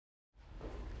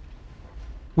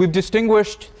We've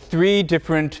distinguished three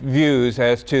different views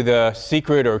as to the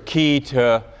secret or key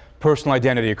to personal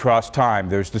identity across time.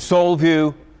 There's the soul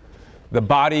view, the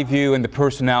body view, and the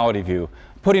personality view.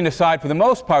 Putting aside, for the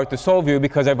most part, the soul view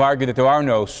because I've argued that there are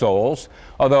no souls,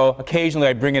 although occasionally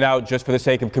I bring it out just for the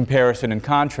sake of comparison and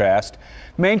contrast.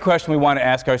 The main question we want to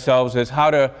ask ourselves is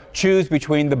how to choose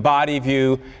between the body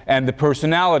view and the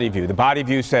personality view. The body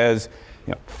view says,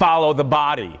 follow the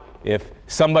body. If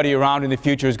somebody around in the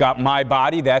future has got my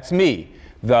body, that's me.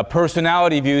 The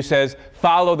personality view says,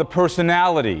 follow the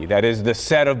personality. That is the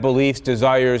set of beliefs,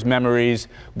 desires, memories,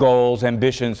 goals,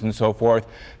 ambitions, and so forth.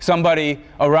 Somebody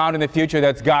around in the future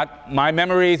that's got my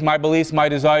memories, my beliefs, my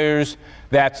desires,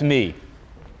 that's me.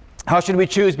 How should we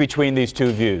choose between these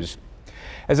two views?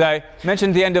 As I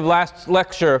mentioned at the end of last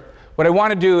lecture, what I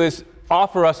want to do is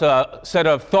offer us a set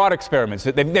of thought experiments.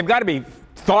 They've got to be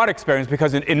thought experiments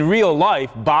because in real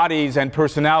life, bodies and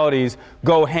personalities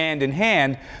go hand in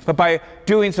hand. But by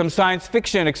doing some science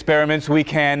fiction experiments, we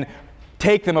can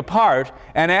take them apart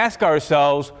and ask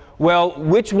ourselves, well,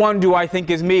 which one do I think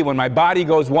is me? When my body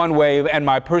goes one way and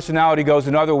my personality goes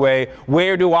another way,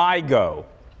 where do I go?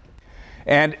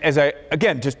 And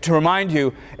again, just to remind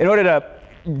you, in order to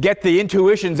get the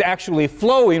intuitions actually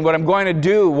flowing, what I'm going to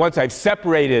do once I've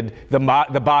separated the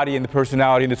body and the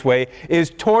personality in this way is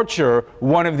torture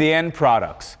one of the end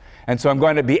products. And so I'm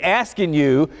going to be asking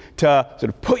you to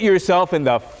sort of put yourself in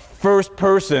the first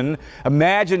person,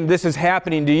 imagine this is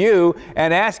happening to you,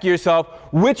 and ask yourself,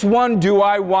 which one do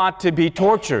I want to be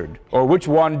tortured? Or which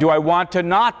one do I want to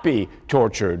not be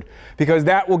tortured? Because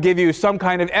that will give you some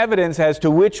kind of evidence as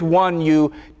to which one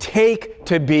you take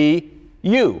to be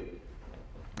you.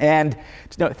 And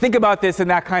think about this in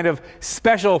that kind of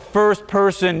special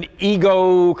first-person,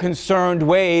 ego-concerned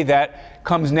way that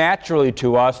comes naturally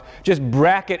to us. Just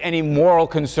bracket any moral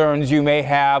concerns you may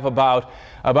have about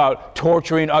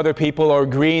torturing other people or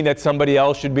agreeing that somebody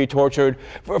else should be tortured.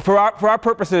 For our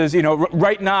purposes,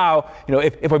 right now,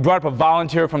 if we brought up a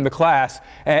volunteer from the class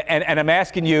and I'm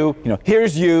asking you,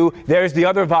 here's you, there's the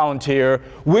other volunteer,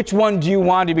 which one do you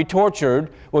want to be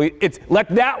tortured? Well, it's let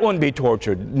that one be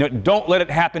tortured. No, don't let it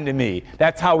happen to me.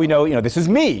 That's how we know, this is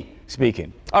me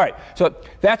speaking. All right, so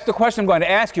that's the question I'm going to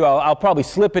ask you. I'll probably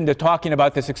slip into talking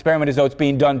about this experiment as though it's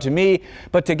being done to me,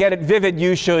 but to get it vivid,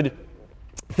 you should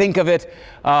think of it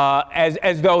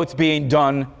as though it's being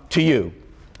done to you.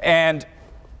 And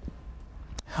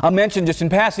I'll mention just in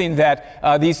passing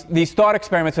that these thought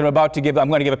experiments that I'm about to give, I'm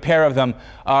going to give a pair of them,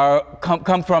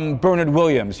 come from Bernard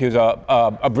Williams. He was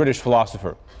a British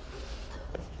philosopher.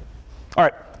 All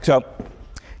right, so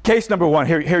case number one,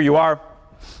 here you are.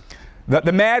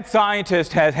 The mad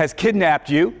scientist has kidnapped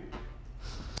you,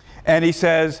 and he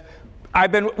says,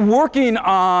 I've been working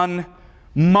on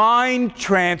mind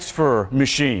transfer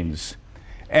machines.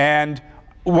 And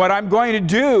what I'm going to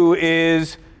do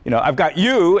is, I've got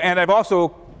you, and I've also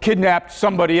kidnapped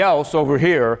somebody else over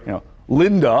here,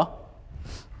 Linda.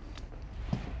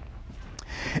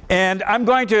 And I'm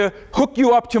going to hook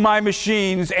you up to my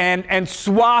machines and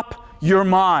swap your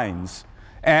minds.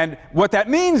 And what that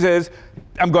means is,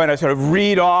 I'm going to sort of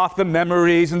read off the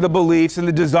memories and the beliefs and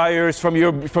the desires from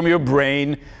your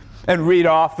brain, and read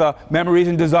off the memories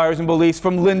and desires and beliefs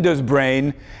from Linda's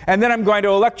brain. And then I'm going to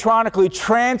electronically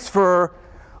transfer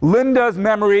Linda's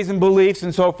memories and beliefs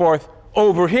and so forth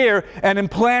over here and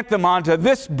implant them onto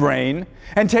this brain,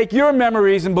 and take your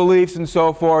memories and beliefs and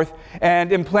so forth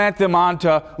and implant them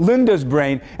onto Linda's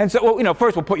brain. And so,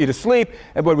 first we'll put you to sleep,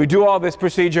 and when we do all this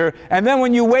procedure, and then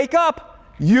when you wake up,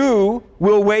 you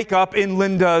will wake up in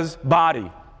Linda's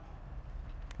body.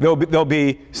 There'll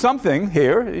be something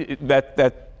here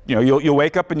that you'll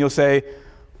wake up and you'll say,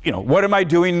 what am I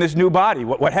doing in this new body?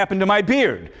 What happened to my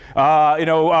beard? How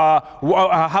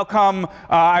come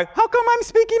I'm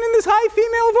speaking in this high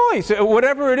female voice?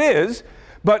 Whatever it is,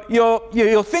 but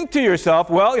you'll think to yourself,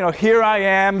 well, here I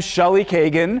am, Shelley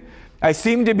Kagan. I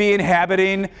seem to be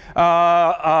inhabiting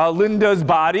Linda's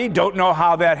body. Don't know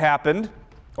how that happened.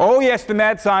 Oh yes, the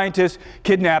mad scientist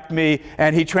kidnapped me,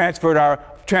 and he transferred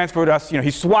us,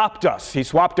 he swapped us. He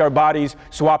swapped our bodies,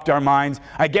 swapped our minds.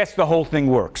 I guess the whole thing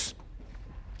works.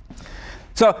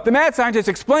 So the mad scientist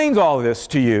explains all of this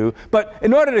to you, but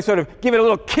in order to sort of give it a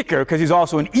little kicker, because he's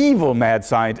also an evil mad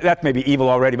scientist, that may be evil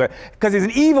already, but because he's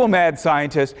an evil mad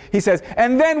scientist, he says,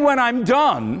 and then when I'm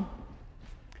done,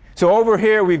 so over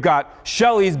here we've got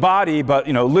Shelley's body, but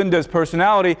Linda's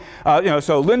personality.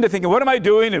 So Linda thinking, what am I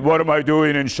doing? And what am I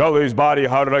doing in Shelley's body?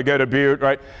 How did I get a beard?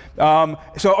 Right?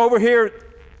 So over here,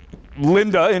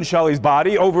 Linda in Shelley's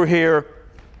body. Over here,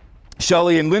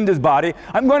 Shelley in Linda's body.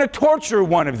 I'm going to torture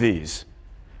one of these.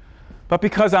 But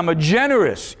because I'm a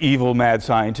generous evil mad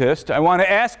scientist, I want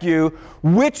to ask you,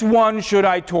 which one should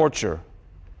I torture?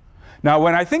 Now,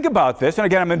 when I think about this, and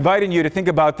again, I'm inviting you to think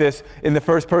about this in the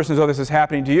first person as though this is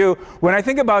happening to you. When I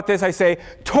think about this, I say,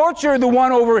 torture the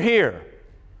one over here.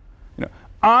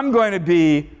 I'm going to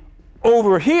be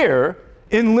over here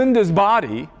in Linda's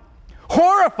body,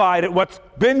 horrified at what's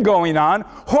been going on,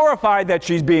 horrified that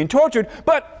she's being tortured,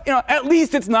 but at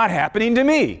least it's not happening to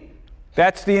me.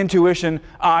 That's the intuition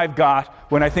I've got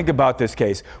when I think about this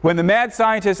case. When the mad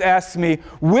scientist asks me,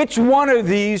 which one of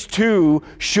these two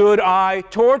should I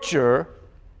torture?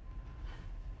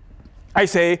 I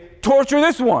say, torture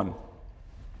this one.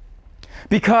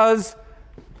 Because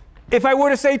if I were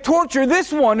to say, torture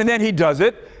this one, and then he does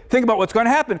it, think about what's going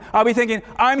to happen. I'll be thinking,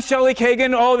 I'm Shelley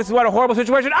Kagan. Oh, this is what a horrible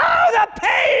situation. Oh, the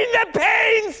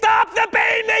pain, stop the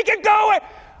pain, make it go away.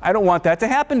 I don't want that to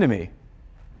happen to me.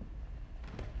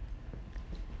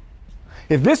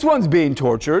 If this one's being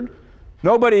tortured,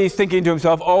 nobody's thinking to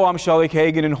himself, oh, I'm Shelley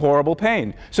Kagan in horrible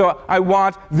pain. So I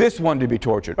want this one to be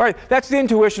tortured. All right, that's the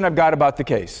intuition I've got about the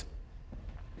case.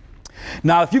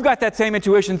 Now, if you've got that same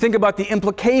intuition, think about the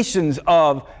implications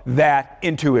of that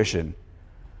intuition.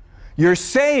 You're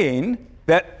saying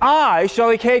that I,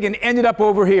 Shelley Kagan, ended up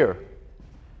over here.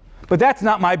 But that's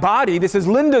not my body. This is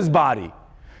Linda's body.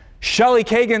 Shelley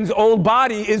Kagan's old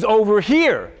body is over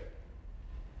here.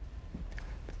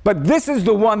 But this is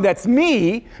the one that's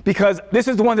me, because this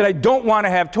is the one that I don't want to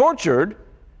have tortured.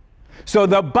 So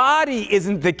the body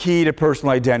isn't the key to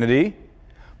personal identity.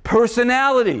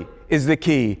 Personality is the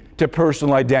key to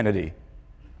personal identity.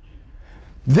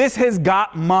 This has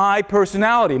got my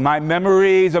personality, my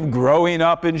memories of growing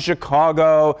up in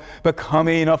Chicago,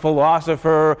 becoming a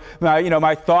philosopher,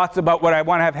 my thoughts about what I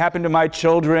want to have happen to my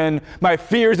children, my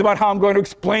fears about how I'm going to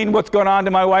explain what's going on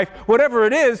to my wife, whatever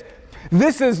it is.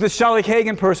 This is the Shelley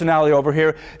Kagan personality over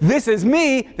here. This is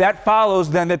me. That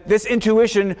follows then that this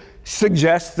intuition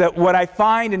suggests that what I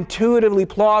find intuitively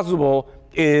plausible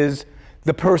is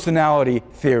the personality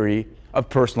theory of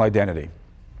personal identity.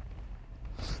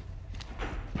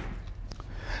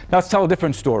 Now let's tell a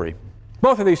different story.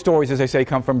 Both of these stories, as I say,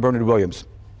 come from Bernard Williams.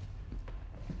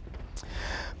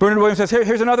 Bernard Williams says,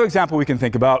 here's another example we can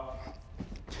think about.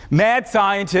 Mad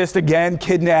scientist, again,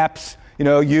 kidnaps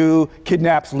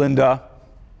Linda.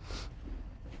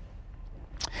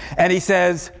 And he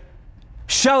says,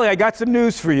 Shelley, I got some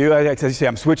news for you. I say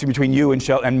I'm switching between you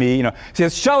and me. He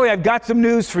says, Shelley, I've got some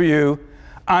news for you.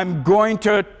 I'm going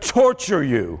to torture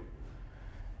you.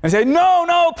 And I say,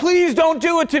 no, please don't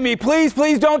do it to me. Please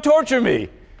don't torture me. He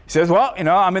says, well,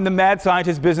 I'm in the mad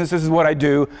scientist business. This is what I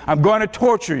do. I'm going to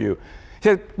torture you. He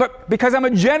says, but because I'm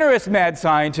a generous mad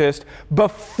scientist,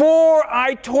 before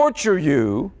I torture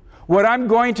you, what I'm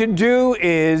going to do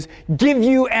is give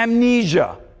you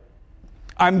amnesia.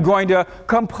 I'm going to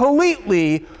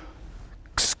completely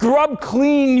scrub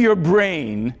clean your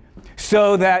brain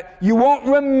so that you won't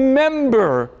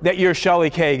remember that you're Shelley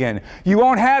Kagan. You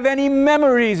won't have any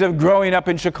memories of growing up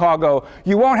in Chicago.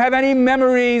 You won't have any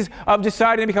memories of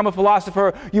deciding to become a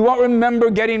philosopher. You won't remember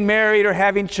getting married or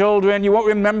having children. You won't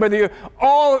remember you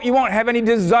won't have any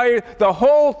desire. The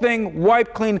whole thing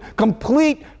wiped clean,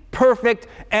 complete, perfect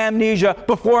amnesia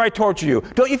before I torture you.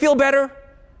 Don't you feel better?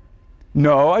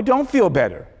 No, I don't feel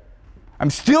better. I'm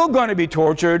still going to be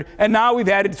tortured, and now we've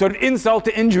added sort of insult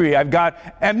to injury. I've got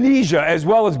amnesia as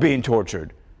well as being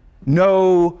tortured.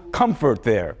 No comfort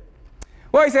there.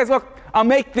 Well, he says, look, I'll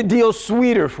make the deal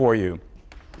sweeter for you.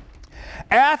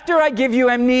 After I give you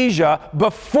amnesia,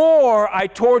 before I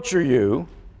torture you,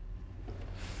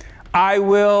 I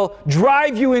will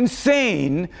drive you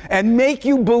insane and make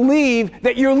you believe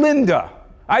that you're Linda.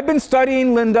 I've been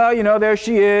studying Linda, there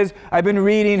she is. I've been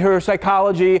reading her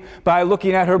psychology by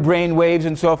looking at her brain waves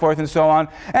and so forth and so on.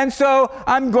 And so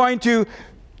I'm going to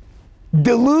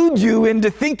delude you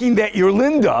into thinking that you're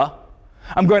Linda.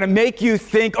 I'm going to make you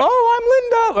think, oh,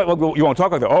 I'm Linda. Well, you won't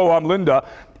talk like that. Oh, I'm Linda.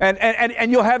 And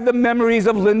you'll have the memories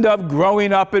of Linda of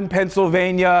growing up in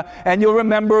Pennsylvania, and you'll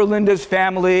remember Linda's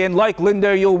family, and like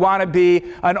Linda, you'll want to be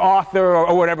an author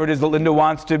or whatever it is that Linda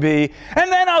wants to be. And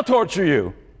then I'll torture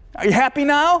you. Are you happy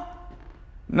now?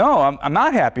 No, I'm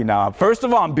not happy now. First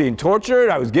of all, I'm being tortured.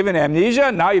 I was given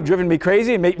amnesia. Now you've driven me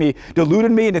crazy and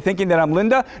deluded me into thinking that I'm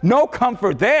Linda. No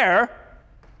comfort there.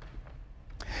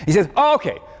 He says,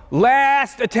 okay,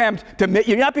 last attempt to make,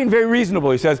 you're not being very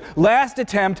reasonable. He says, last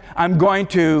attempt, I'm going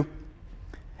to,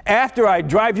 after I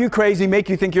drive you crazy, make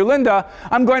you think you're Linda,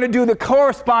 I'm going to do the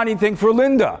corresponding thing for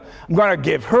Linda. I'm going to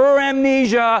give her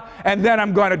amnesia, and then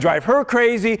I'm going to drive her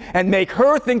crazy and make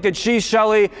her think that she's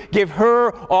Shelley, give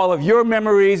her all of your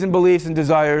memories and beliefs and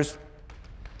desires.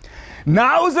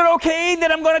 Now is it okay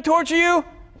that I'm going to torture you?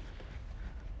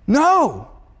 No.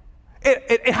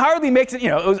 It hardly makes it,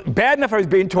 it was bad enough I was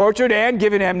being tortured and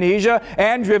given amnesia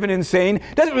and driven insane.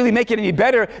 It doesn't really make it any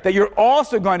better that you're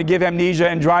also going to give amnesia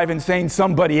and drive insane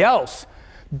somebody else.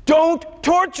 Don't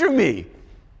torture me.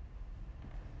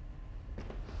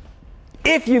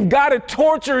 If you've got to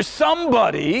torture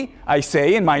somebody, I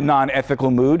say in my non-ethical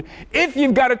mood, if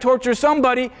you've got to torture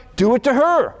somebody, do it to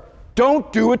her.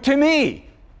 Don't do it to me.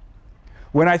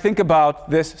 When I think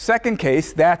about this second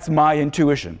case, that's my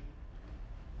intuition.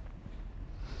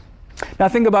 Now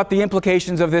think about the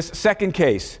implications of this second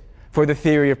case for the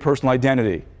theory of personal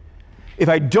identity. If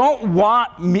I don't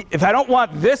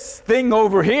want this thing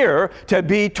over here to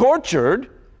be tortured,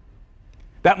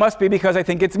 that must be because I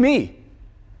think it's me.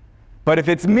 But if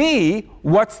it's me,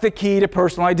 what's the key to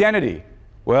personal identity?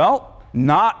 Well,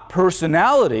 not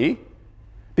personality,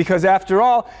 because after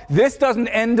all, this doesn't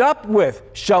end up with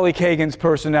Shelley Kagan's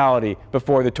personality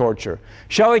before the torture.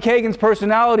 Shelley Kagan's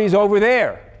personality is over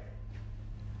there.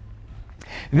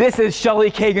 This is Shelley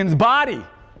Kagan's body.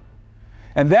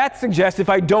 And that suggests if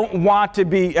I don't want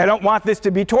this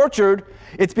to be tortured,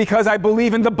 it's because I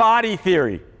believe in the body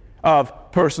theory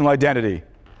of personal identity.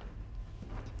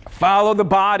 Follow the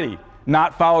body,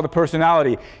 not follow the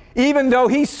personality. Even though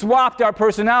he swapped our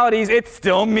personalities, it's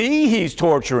still me he's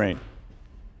torturing.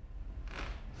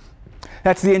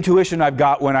 That's the intuition I've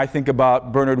got when I think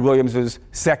about Bernard Williams's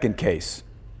second case.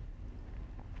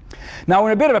 Now,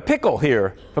 we're in a bit of a pickle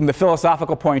here from the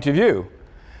philosophical point of view,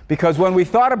 because when we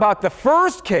thought about the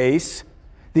first case,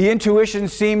 the intuition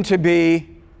seemed to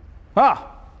be,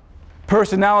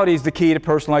 personality is the key to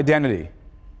personal identity.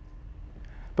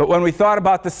 But when we thought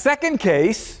about the second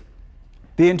case,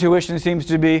 the intuition seems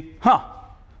to be,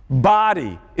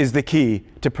 body is the key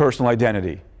to personal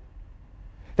identity.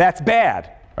 That's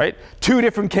bad. Right? Two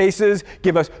different cases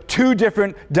give us two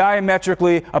different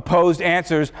diametrically opposed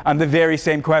answers on the very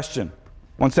same question.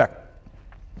 One sec.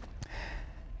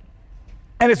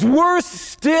 And it's worse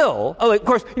still, of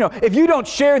course, if you don't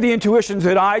share the intuitions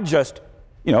that I just,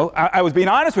 I was being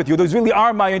honest with you, those really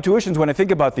are my intuitions when I think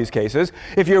about these cases.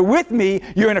 If you're with me,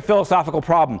 you're in a philosophical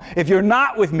problem. If you're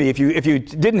not with me, if you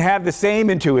didn't have the same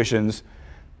intuitions,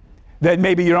 then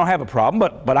maybe you don't have a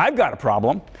problem, but I've got a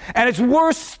problem. And it's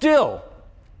worse still,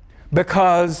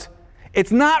 because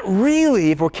it's not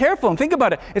really, if we're careful and think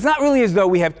about it, it's not really as though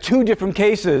we have two different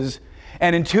cases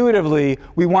and intuitively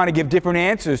we want to give different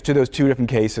answers to those two different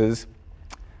cases.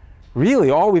 Really,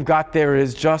 all we've got there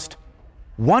is just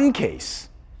one case.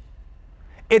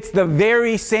 It's the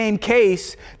very same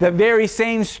case, the very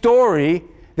same story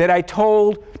that I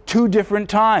told two different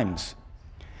times.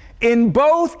 In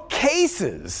both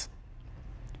cases,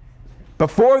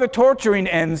 before the torturing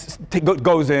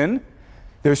goes in,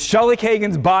 there's Shelley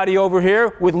Kagan's body over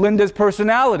here with Linda's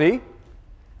personality.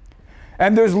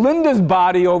 And there's Linda's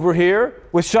body over here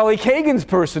with Shelley Kagan's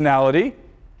personality.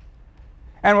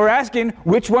 And we're asking,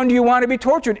 which one do you want to be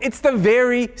tortured? It's the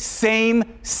very same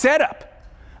setup.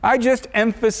 I just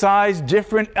emphasize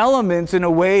different elements in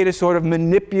a way to sort of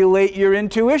manipulate your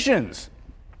intuitions.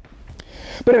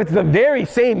 But if it's the very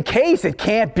same case, it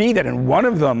can't be that in one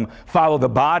of them follow the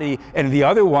body and in the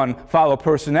other one follow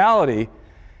personality.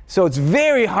 So it's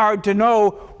very hard to know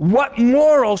what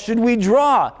moral should we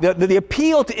draw. The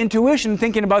appeal to intuition,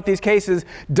 thinking about these cases,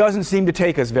 doesn't seem to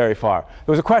take us very far.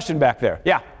 There was a question back there.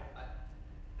 Yeah?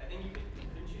 I think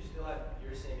couldn't you still have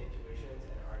your same intuitions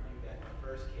and argue that in the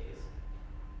first case,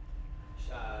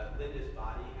 Linda's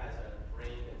body has a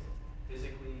brain that's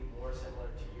physically more similar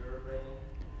to your brain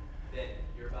than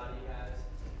your body has,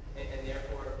 and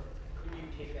therefore, couldn't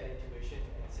you take that intuition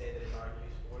and say that it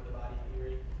argues for the body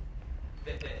theory?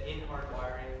 That in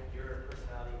hardwiring your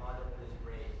personality onto Linda's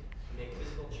brain, you make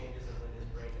physical changes in Linda's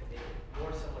brain that make it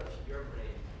more similar to your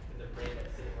brain than the brain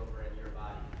that's sitting over in your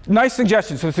body. Nice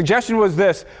suggestion. So the suggestion was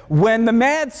this: when the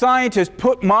mad scientist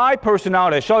put my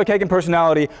personality, Shelley Kagan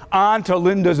personality, onto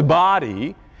Linda's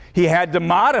body, he had to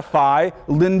modify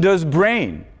Linda's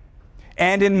brain.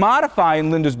 And in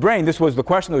modifying Linda's brain, this was the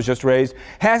question that was just raised,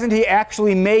 hasn't he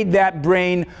actually made that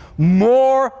brain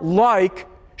more like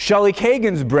Shelley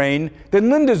Kagan's brain than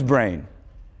Linda's brain?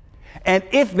 And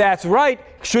if that's right,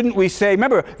 shouldn't we say,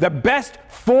 remember, the best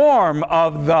form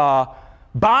of the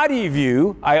body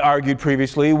view, I argued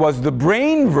previously, was the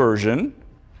brain version.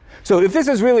 So if this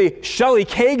is really Shelley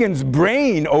Kagan's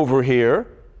brain over here,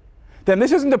 then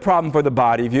this isn't a problem for the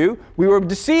body view. We were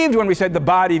deceived when we said the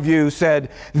body view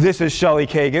said, this is Shelley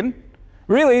Kagan.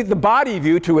 Really, the body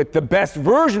view, to it, the best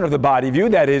version of the body view,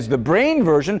 that is the brain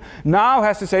version, now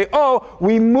has to say,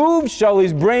 we moved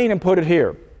Shelley's brain and put it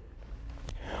here.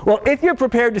 Well, if you're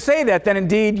prepared to say that, then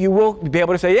indeed you will be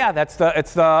able to say, yeah,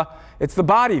 it's the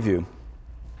body view.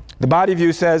 The body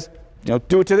view says,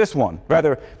 do it to this one.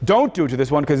 Rather, don't do it to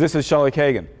this one because this is Shelley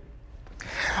Kagan.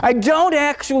 I don't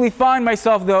actually find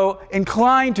myself, though,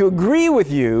 inclined to agree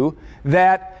with you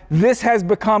that this has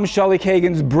become Shelley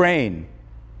Kagan's brain.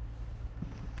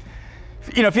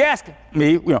 If you ask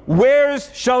me,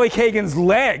 where's Shelley Kagan's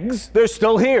legs? They're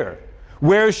still here.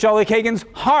 Where's Shelley Kagan's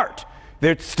heart?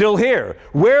 They're still here.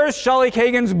 Where's Shelley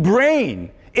Kagan's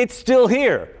brain? It's still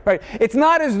here, right? It's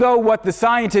not as though what the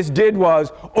scientists did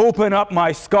was open up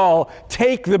my skull,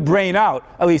 take the brain out.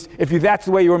 At least, if that's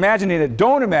the way you're imagining it,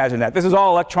 don't imagine that. This is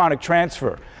all electronic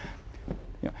transfer.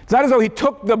 It's not as though he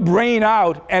took the brain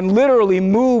out and literally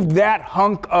moved that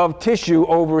hunk of tissue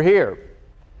over here.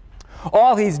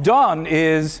 All he's done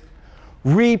is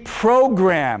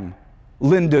reprogram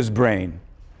Linda's brain.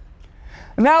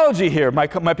 Analogy here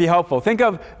might be helpful. Think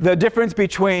of the difference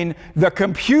between the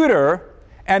computer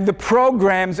and the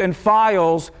programs and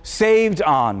files saved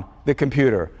on the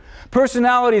computer.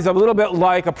 Personality is a little bit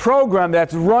like a program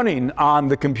that's running on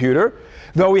the computer,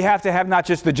 though we have to have not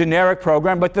just the generic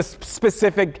program, but the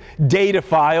specific data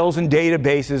files and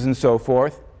databases and so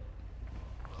forth.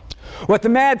 What the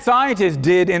mad scientist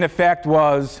did, in effect,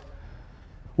 was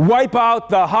wipe out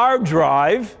the hard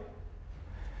drive,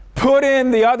 put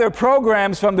in the other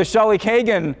programs from the Shelley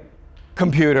Kagan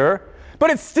computer, but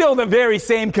it's still the very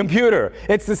same computer.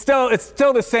 It's still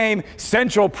the same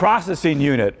central processing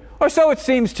unit, or so it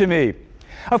seems to me.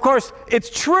 Of course, it's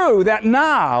true that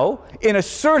now, in a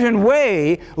certain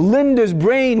way, Linda's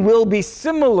brain will be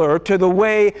similar to the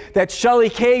way that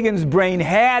Shelley Kagan's brain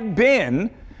had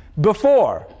been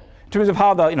before, in terms of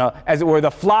how as it were, the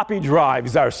floppy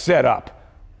drives are set up.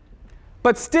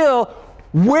 But still,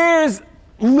 where's,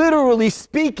 literally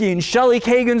speaking, Shelley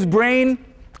Kagan's brain?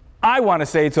 I want to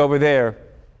say it's over there,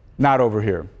 not over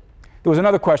here. There was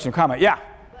another question, comment. Yeah?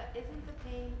 But isn't the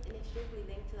pain inextricably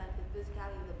linked to the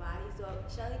physicality of the body? So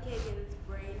if Shelley Kagan's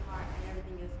brain, heart, and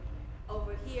everything is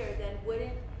over here, then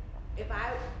wouldn't, if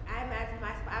I imagine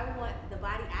myself, I would want the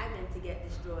body I'm in to get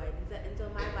destroyed until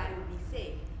my body would be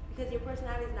safe. Because your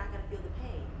personality is not going to feel the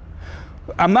pain.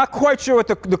 I'm not quite sure what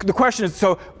the question is.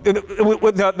 So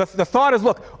the thought is,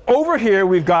 look, over here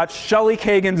we've got Shelley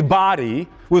Kagan's body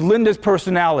with Linda's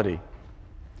personality.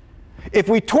 If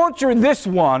we torture this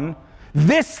one,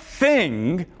 this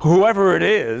thing, whoever it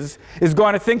is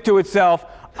going to think to itself,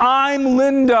 I'm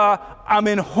Linda, I'm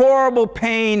in horrible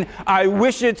pain, I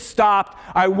wish it stopped,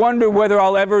 I wonder whether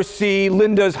I'll ever see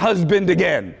Linda's husband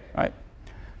again. Right?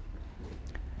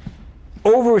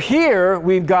 Over here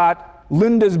we've got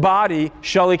Linda's body,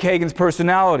 Shelley Kagan's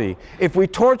personality. If we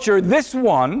torture this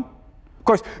one, of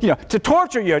course, to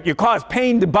torture you cause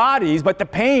pain to bodies, but the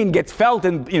pain gets felt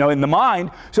in the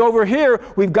mind. So over here,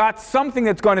 we've got something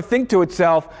that's going to think to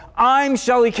itself, I'm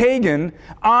Shelley Kagan,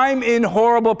 I'm in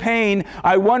horrible pain,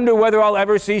 I wonder whether I'll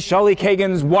ever see Shelley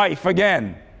Kagan's wife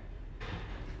again.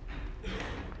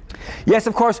 Yes,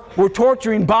 of course, we're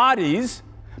torturing bodies.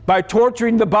 By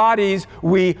torturing the bodies,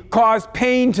 we cause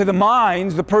pain to the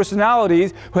minds, the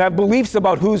personalities, who have beliefs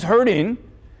about who's hurting.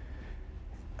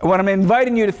 What I'm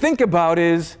inviting you to think about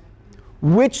is,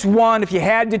 which one, if you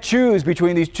had to choose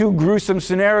between these two gruesome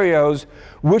scenarios,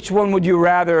 which one would you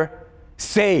rather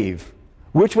save?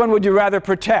 Which one would you rather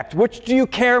protect? Which do you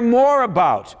care more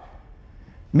about?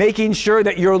 Making sure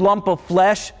that your lump of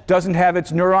flesh doesn't have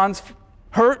its neurons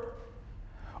hurt?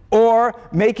 Or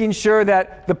making sure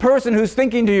that the person who's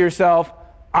thinking to yourself,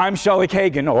 I'm Shelley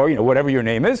Kagan, or whatever your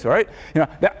name is, right?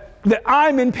 That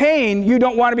I'm in pain, you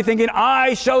don't want to be thinking,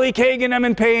 I, Shelley Kagan, am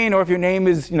in pain, or if your name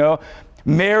is,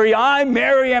 Mary, I'm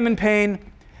Mary, I'm in pain.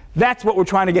 That's what we're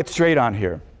trying to get straight on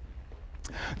here.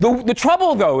 The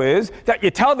trouble, though, is that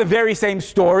you tell the very same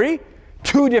story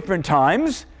 2 different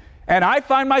times, and I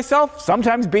find myself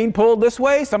sometimes being pulled this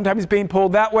way, sometimes being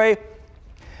pulled that way.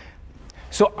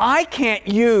 So I can't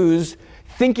use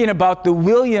thinking about the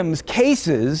Williams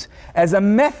cases as a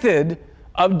method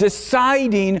of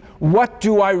deciding what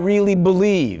do I really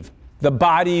believe, the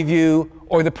body view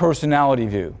or the personality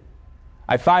view.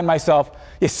 I find myself,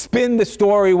 you spin the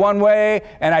story one way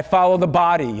and I follow the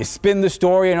body. You spin the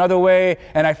story another way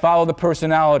and I follow the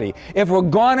personality. If we're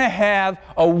going to have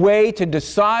a way to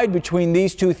decide between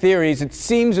these two theories, it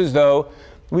seems as though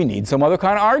we need some other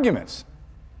kind of arguments.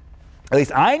 At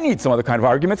least I need some other kind of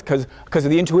arguments because of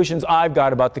the intuitions I've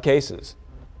got about the cases.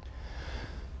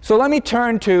 So let me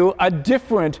turn to a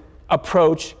different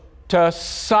approach to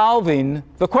solving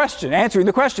the question, answering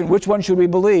the question, which one should we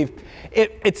believe?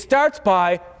 It starts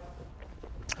by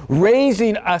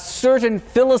raising a certain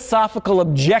philosophical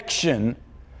objection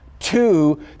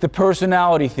to the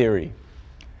personality theory.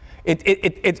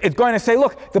 It's going to say,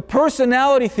 look, the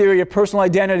personality theory of personal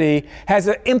identity has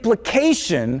an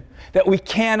implication that we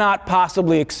cannot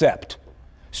possibly accept.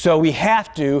 So we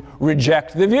have to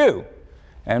reject the view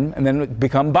and then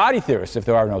become body theorists if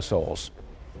there are no souls.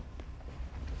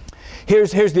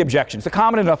 Here's the objection. It's a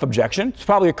common enough objection. It's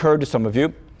probably occurred to some of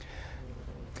you.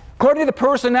 According to the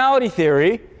personality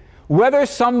theory, whether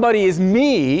somebody is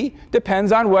me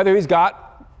depends on whether he's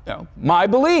got my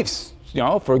beliefs.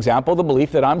 For example, the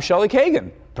belief that I'm Shelley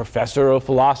Kagan, professor of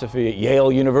philosophy at Yale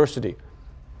University.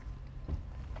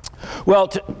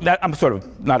 Well, I'm sort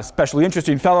of not a especially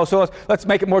interesting fellow, so let's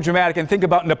make it more dramatic and think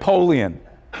about Napoleon.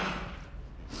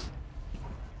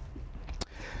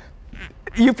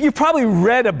 You've probably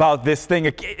read about this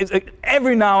thing.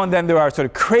 Every now and then there are sort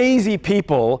of crazy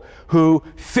people who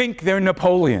think they're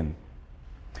Napoleon.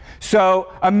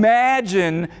 So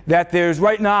imagine that there's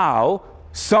right now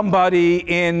somebody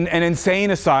in an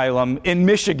insane asylum in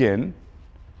Michigan,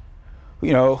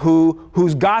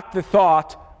 who's got the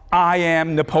thought, I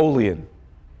am Napoleon.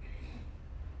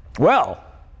 Well,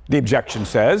 the objection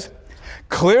says,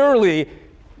 clearly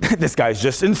this guy's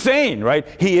just insane, right?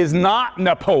 He is not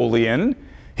Napoleon.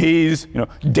 He's,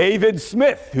 David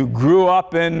Smith, who grew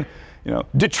up in,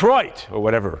 Detroit or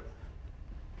whatever.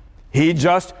 He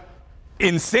just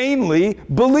insanely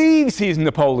believes he's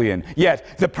Napoleon.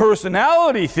 Yet the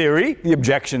personality theory, the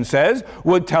objection says,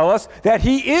 would tell us that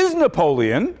he is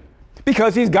Napoleon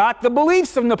because he's got the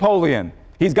beliefs of Napoleon.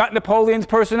 He's got Napoleon's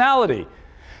personality.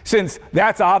 Since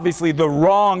that's obviously the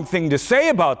wrong thing to say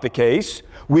about the case,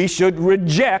 we should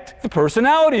reject the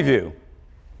personality view.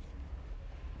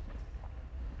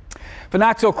 But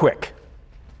not so quick.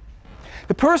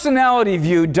 The personality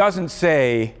view doesn't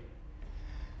say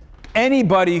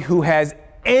anybody who has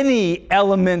any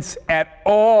elements at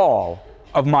all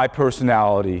of my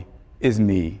personality is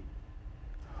me.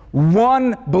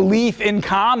 One belief in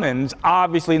common's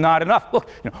obviously not enough. Look,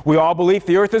 we all believe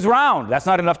the earth is round. That's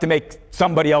not enough to make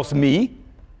somebody else me.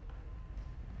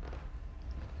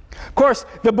 Of course,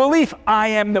 the belief I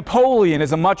am Napoleon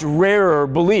is a much rarer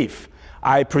belief.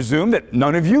 I presume that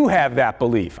none of you have that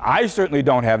belief. I certainly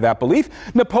don't have that belief.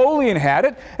 Napoleon had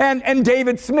it, and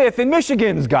David Smith in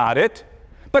Michigan's got it.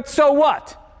 But so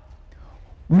what?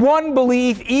 One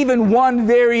belief, even one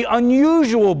very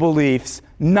unusual belief's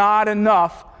not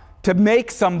enough to make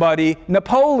somebody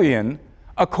Napoleon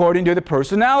according to the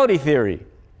personality theory.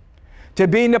 To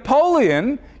be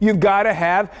Napoleon, you've got to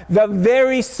have the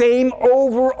very same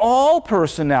overall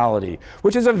personality,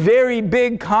 which is a very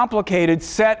big, complicated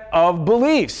set of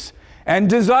beliefs and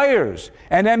desires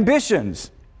and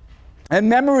ambitions and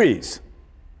memories.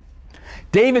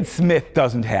 David Smith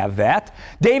doesn't have that.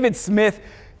 David Smith,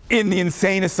 in the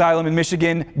insane asylum in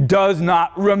Michigan, does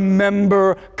not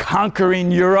remember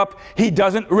conquering Europe. He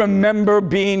doesn't remember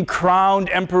being crowned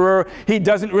emperor. He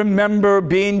doesn't remember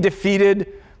being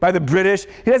defeated by the British.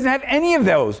 He doesn't have any of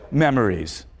those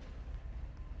memories.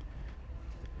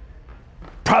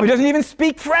 Probably doesn't even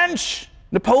speak French.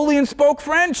 Napoleon spoke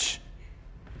French.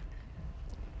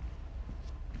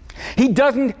 He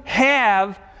doesn't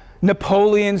have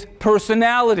Napoleon's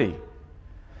personality.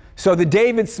 So the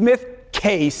David Smith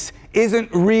case isn't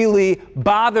really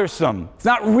bothersome. It's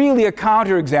not really a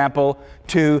counterexample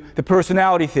to the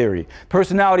personality theory.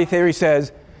 Personality theory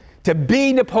says, to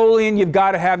be Napoleon, you've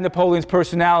got to have Napoleon's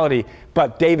personality,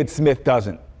 but David Smith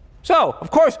doesn't. So,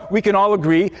 of course, we can all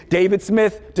agree David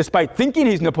Smith, despite thinking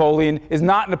he's Napoleon, is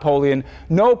not Napoleon.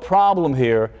 No problem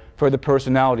here for the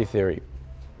personality theory.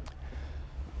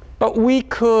 But we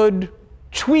could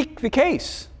tweak the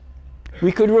case.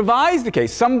 We could revise the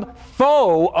case. Some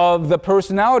foe of the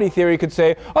personality theory could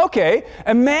say, okay,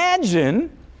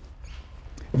 imagine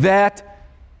that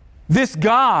this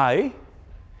guy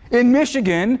in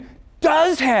Michigan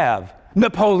does have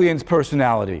Napoleon's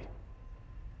personality.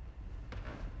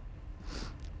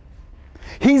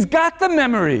 He's got the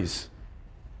memories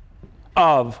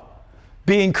of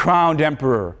being crowned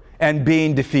emperor and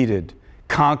being defeated,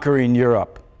 conquering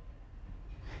Europe.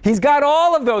 He's got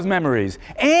all of those memories.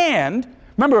 And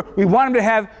remember, we want him to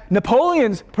have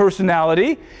Napoleon's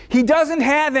personality. He doesn't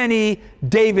have any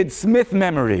David Smith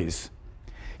memories.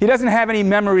 He doesn't have any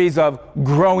memories of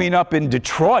growing up in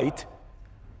Detroit.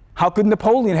 How could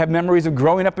Napoleon have memories of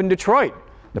growing up in Detroit?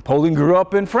 Napoleon grew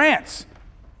up in France.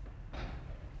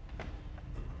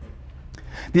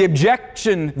 The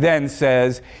objection then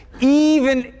says,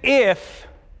 even if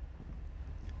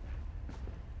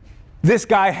this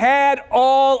guy had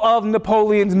all of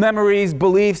Napoleon's memories,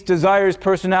 beliefs, desires,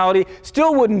 personality,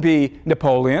 still wouldn't be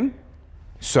Napoleon.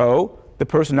 So the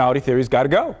personality theory's got to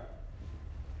go.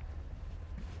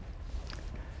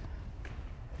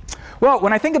 Well,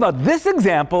 when I think about this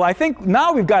example, I think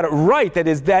now we've got it right.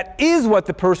 That is what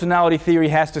the personality theory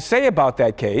has to say about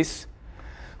that case.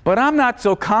 But I'm not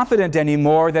so confident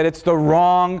anymore that it's the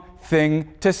wrong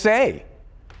thing to say.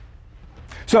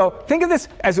 So think of this,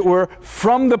 as it were,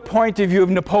 from the point of view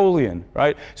of Napoleon,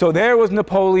 right? So there was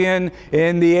Napoleon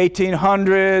in the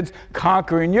 1800s,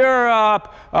 conquering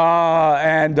Europe,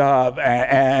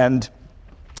 and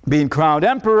being crowned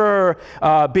emperor,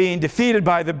 being defeated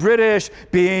by the British,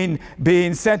 being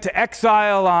sent to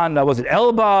exile on, was it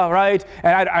Elba, right?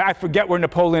 And I forget where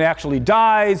Napoleon actually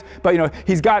dies, but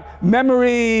he's got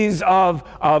memories of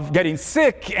getting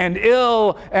sick and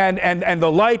ill, and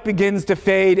the light begins to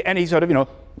fade, and he sort of,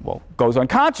 goes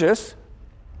unconscious.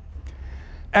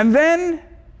 And then,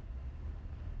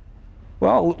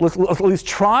 well, let's at least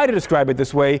try to describe it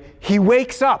this way. He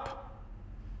wakes up.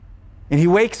 And he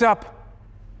wakes up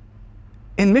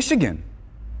in Michigan.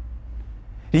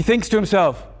 He thinks to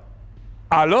himself,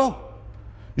 Allô,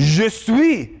 je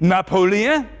suis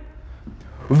Napoleon.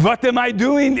 What am I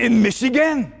doing in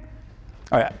Michigan?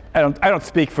 All right, I don't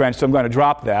speak French, so I'm going to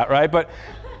drop that, right? But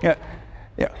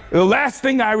the last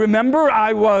thing I remember,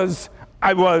 I was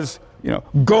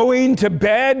going to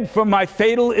bed from my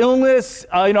fatal illness,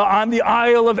 on the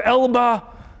Isle of Elba.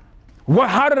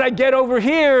 How did I get over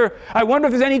here? I wonder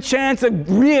if there's any chance of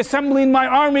reassembling my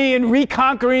army and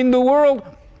reconquering the world.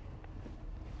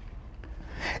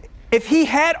 If he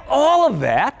had all of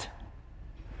that,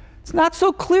 it's not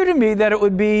so clear to me that it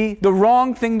would be the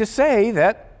wrong thing to say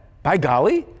that, by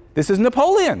golly, this is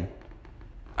Napoleon.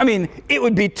 I mean, it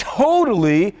would be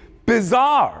totally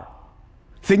bizarre.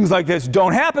 Things like this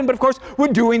don't happen, but of course, we're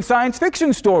doing science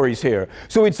fiction stories here.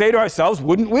 So we'd say to ourselves,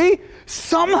 wouldn't we?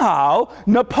 Somehow,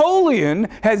 Napoleon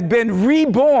has been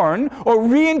reborn or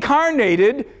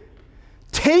reincarnated,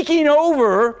 taking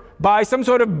over by some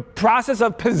sort of process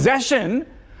of possession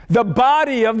the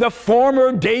body of the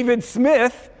former David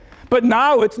Smith, but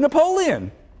now it's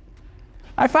Napoleon.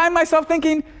 I find myself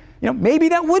thinking, maybe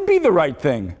that would be the right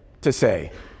thing to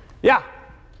say. Yeah?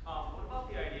 What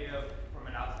about the idea of, from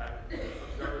an outside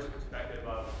observer's perspective,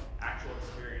 of actual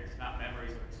experience, not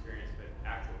memories of experience, but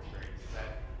actual experience?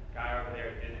 That guy over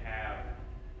there didn't have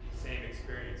the same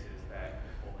experiences that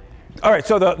Napoleon had. All right,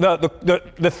 so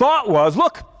the thought was,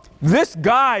 look, this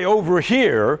guy over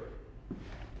here,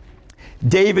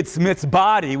 David Smith's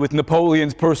body with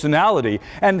Napoleon's personality.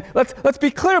 And let's be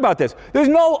clear about this. There's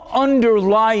no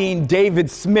underlying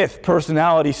David Smith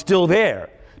personality still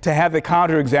there to have the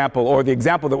counterexample or the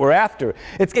example that we're after.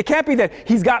 It can't be that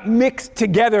he's got mixed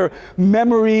together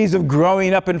memories of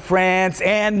growing up in France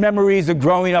and memories of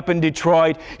growing up in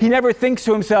Detroit. He never thinks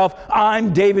to himself,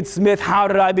 I'm David Smith, how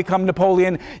did I become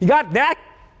Napoleon? You got that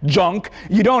junk,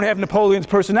 you don't have Napoleon's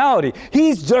personality.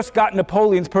 He's just got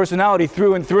Napoleon's personality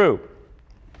through and through.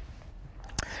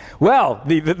 Well,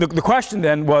 the question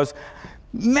then was,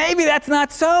 maybe that's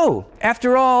not so.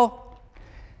 After all,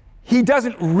 he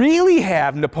doesn't really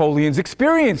have Napoleon's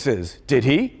experiences, did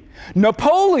he?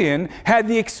 Napoleon had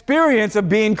the experience of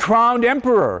being crowned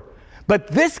emperor, but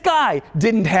this guy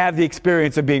didn't have the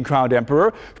experience of being crowned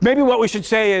emperor. Maybe what we should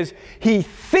say is, he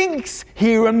thinks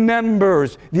he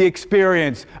remembers the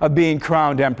experience of being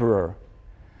crowned emperor,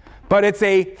 but it's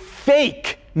a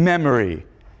fake memory.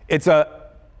 It's a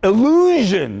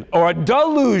illusion or a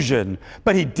delusion,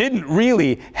 but he didn't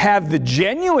really have the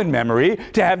genuine memory.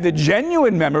 To have the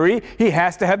genuine memory, he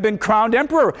has to have been crowned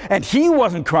emperor, and he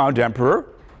wasn't crowned emperor.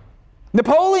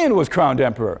 Napoleon was crowned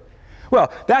emperor.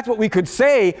 Well, that's what we could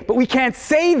say, but we can't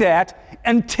say that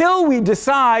until we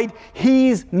decide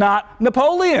he's not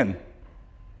Napoleon.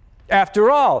 After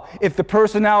all, if the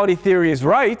personality theory is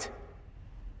right,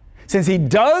 since he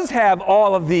does have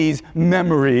all of these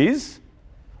memories,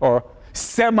 or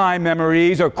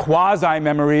semi-memories or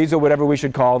quasi-memories or whatever we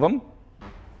should call them,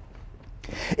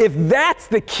 if that's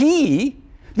the key,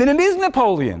 then it is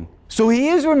Napoleon. So he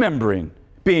is remembering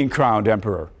being crowned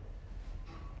emperor.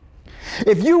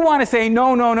 If you want to say,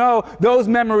 no, those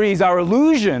memories are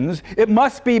illusions, it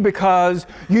must be because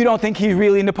you don't think he's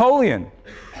really Napoleon.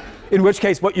 In which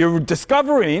case, what you're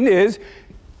discovering is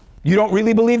you don't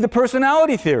really believe the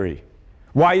personality theory.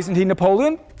 Why isn't he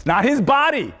Napoleon? It's not his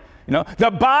body.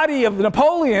 The body of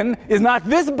Napoleon is not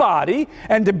this body,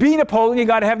 and to be Napoleon, you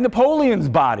got to have Napoleon's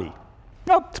body.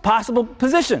 It's a possible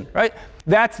position, right?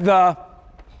 That's the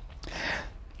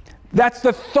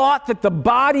thought that the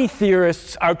body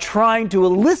theorists are trying to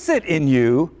elicit in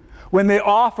you when they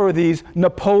offer these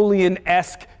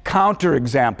Napoleon-esque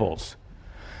counterexamples.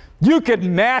 You could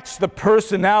match the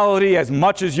personality as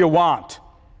much as you want,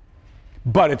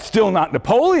 but it's still not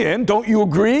Napoleon. Don't you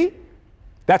agree?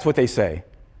 That's what they say.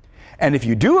 And if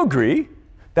you do agree,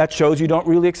 that shows you don't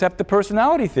really accept the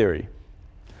personality theory.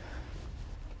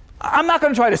 I'm not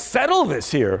going to try to settle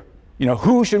this here.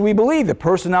 Who should we believe, the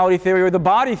personality theory or the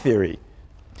body theory?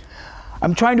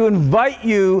 I'm trying to invite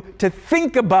you to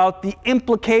think about the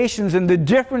implications and the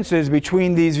differences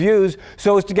between these views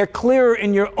so as to get clearer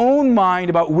in your own mind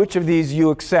about which of these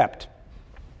you accept.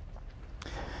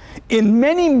 In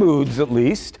many moods, at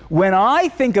least, when I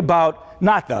think about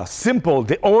not the simple,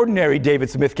 the ordinary David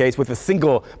Smith case with a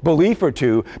single belief or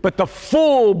two, but the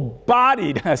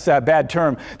full-bodied, that's a bad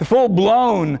term, the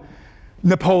full-blown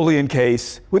Napoleon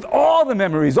case with all the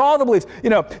memories, all the beliefs.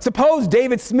 Suppose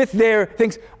David Smith there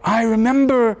thinks, I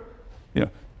remember,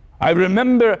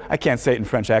 I can't say it in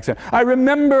French accent, I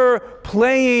remember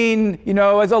playing,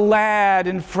 as a lad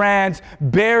in France,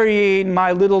 burying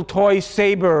my little toy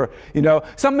saber,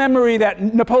 some memory that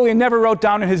Napoleon never wrote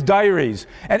down in his diaries.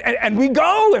 And we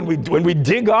go and we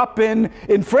dig up in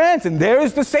France, and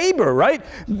there's the saber, right?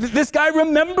 This guy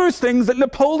remembers things that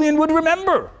Napoleon would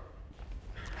remember.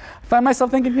 I find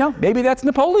myself thinking, maybe that's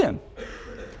Napoleon.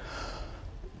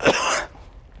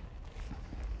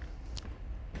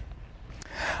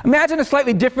 Imagine a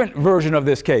slightly different version of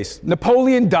this case.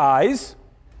 Napoleon dies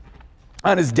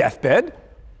on his deathbed,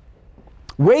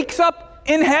 wakes up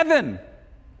in heaven,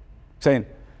 saying,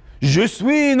 Je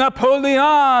suis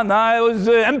Napoleon, I was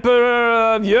the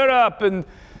emperor of Europe, and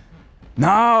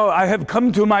now I have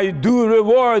come to my due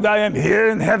reward, I am here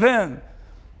in heaven.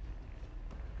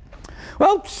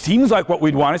 Well, seems like what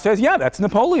we'd want. It says, yeah, that's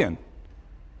Napoleon.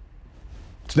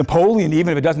 It's Napoleon,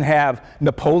 even if it doesn't have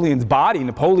Napoleon's body.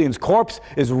 Napoleon's corpse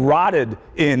is rotted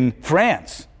in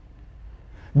France.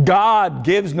 God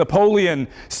gives Napoleon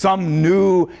some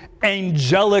new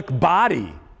angelic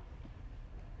body.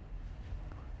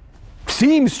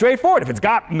 Seems straightforward. If it's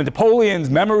got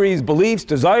Napoleon's memories, beliefs,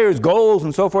 desires, goals,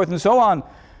 and so forth and so on,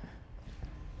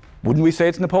 wouldn't we say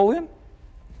it's Napoleon?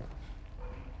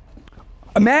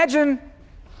 Imagine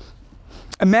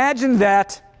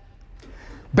that,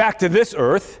 back to this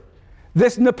earth,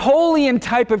 this Napoleon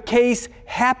type of case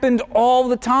happened all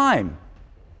the time.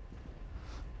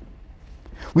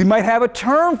 We might have a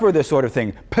term for this sort of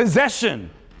thing, possession.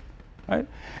 Right?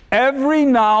 Every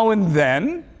now and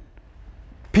then,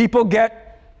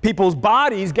 people's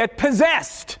bodies get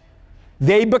possessed.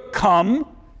 They become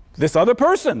this other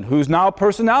person whose now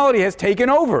personality has taken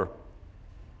over.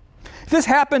 If this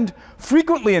happened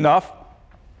frequently enough,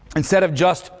 instead of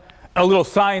just a little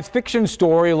science fiction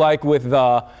story like with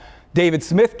the David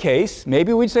Smith case,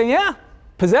 maybe we'd say, yeah,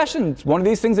 possession is one of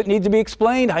these things that need to be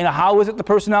explained. How is it the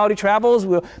personality travels?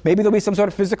 Maybe there'll be some sort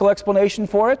of physical explanation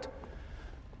for it.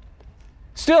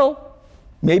 Still,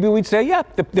 maybe we'd say, yeah,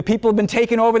 the people have been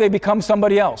taken over, they become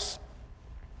somebody else.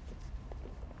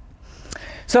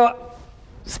 So,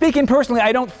 speaking personally,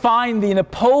 I don't find the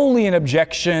Napoleon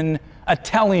objection a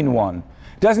telling one.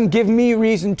 Doesn't give me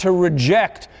reason to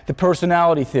reject the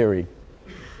personality theory.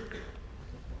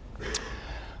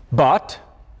 But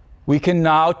we can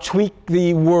now tweak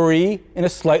the worry in a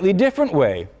slightly different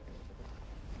way.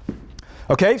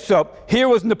 Okay, so here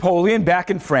was Napoleon back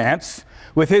in France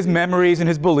with his memories and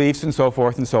his beliefs and so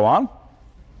forth and so on.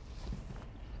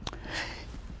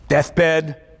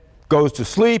 Deathbed, goes to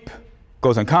sleep,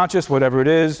 goes unconscious, whatever it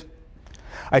is.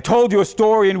 I told you a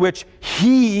story in which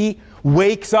he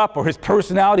wakes up, or his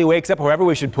personality wakes up, however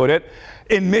we should put it,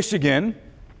 in Michigan.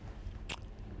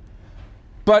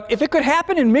 But if it could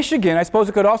happen in Michigan, I suppose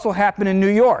it could also happen in New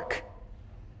York.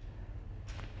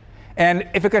 And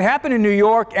if it could happen in New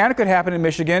York and it could happen in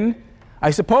Michigan, I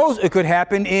suppose it could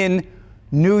happen in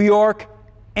New York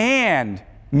and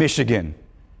Michigan.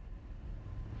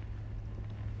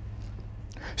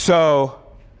 So,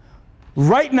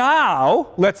 right now,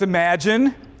 let's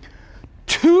imagine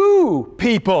two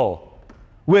people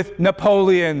with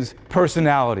Napoleon's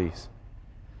personalities,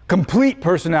 complete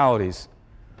personalities.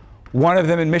 One of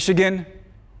them in Michigan,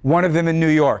 one of them in New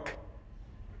York.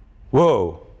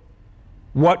 Whoa,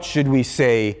 what should we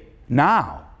say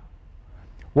now?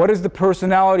 What is the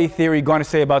personality theory going to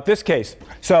say about this case?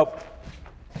 So,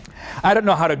 I don't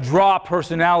know how to draw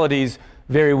personalities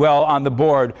very well on the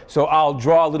board, so I'll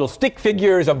draw little stick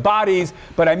figures of bodies,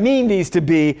 but I mean these to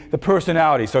be the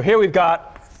personality. So here we've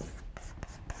got,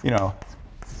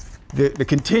 the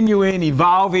continuing,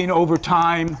 evolving over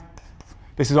time.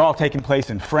 This is all taking place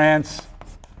in France.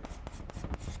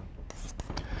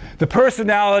 The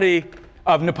personality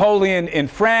of Napoleon in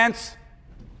France.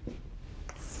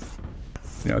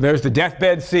 There's the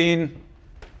deathbed scene.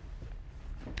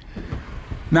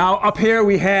 Now up here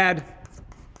we had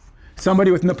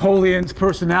somebody with Napoleon's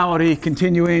personality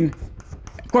continuing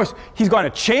Of course, he's going to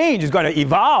change, he's going to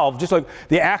evolve, just like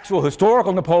the actual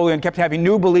historical Napoleon kept having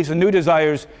new beliefs and new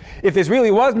desires. If this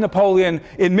really was Napoleon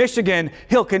in Michigan,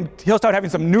 he'll start having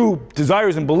some new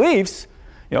desires and beliefs,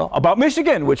 about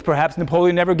Michigan, which perhaps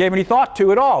Napoleon never gave any thought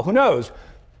to at all. Who knows?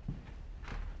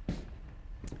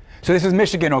 So this is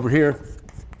Michigan over here.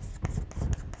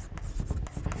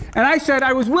 And I said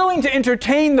I was willing to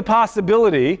entertain the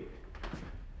possibility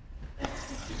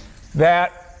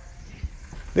that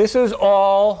this is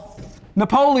all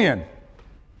Napoleon.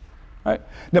 Right?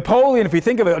 Napoleon, if we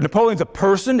think of it, Napoleon's a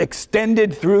person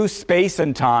extended through space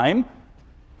and time.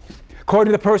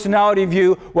 According to the personality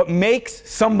view, what makes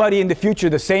somebody in the future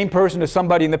the same person as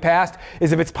somebody in the past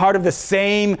is if it's part of the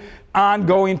same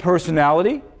ongoing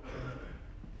personality.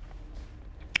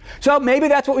 So maybe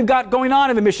that's what we've got going on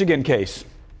in the Michigan case.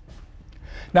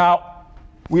 Now,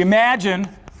 we imagine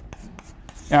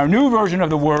in our new version of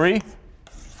the worry,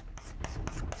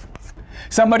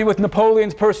 somebody with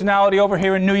Napoleon's personality over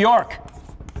here in New York.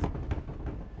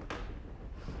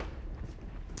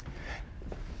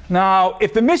 Now,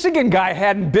 if the Michigan guy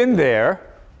hadn't been there,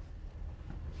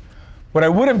 what I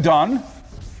would have done,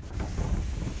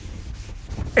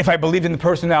 if I believed in the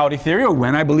personality theory, or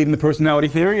when I believed in the personality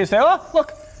theory, is say, oh,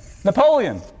 look,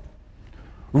 Napoleon,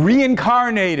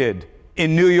 reincarnated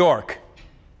in New York.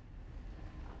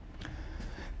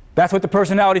 That's what the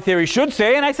personality theory should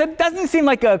say, and I said, doesn't seem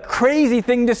like a crazy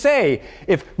thing to say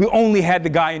if we only had the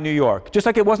guy in New York. Just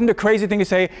like it wasn't a crazy thing to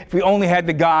say if we only had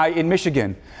the guy in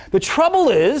Michigan. The trouble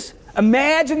is,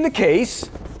 imagine the case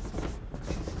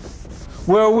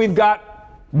where we've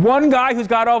got one guy who's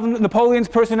got all of Napoleon's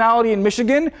personality in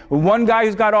Michigan, one guy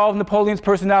who's got all of Napoleon's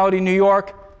personality in New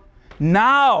York.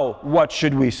 Now, what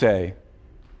should we say?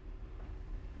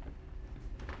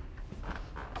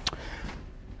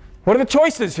 What are the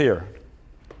choices here?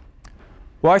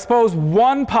 Well, I suppose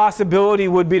one possibility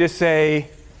would be to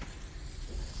say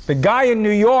the guy in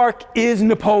New York is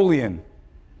Napoleon.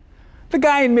 The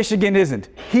guy in Michigan isn't.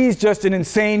 He's just an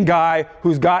insane guy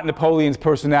who's got Napoleon's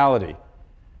personality.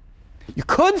 You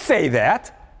could say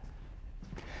that.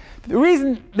 The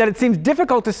reason that it seems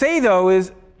difficult to say, though,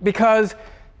 is because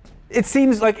it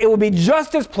seems like it would be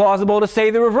just as plausible to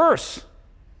say the reverse.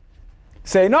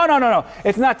 Say, no.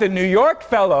 It's not the New York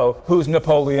fellow who's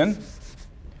Napoleon.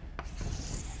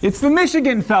 It's the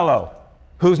Michigan fellow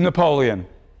who's Napoleon.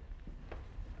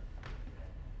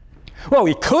 Well,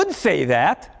 we could say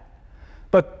that,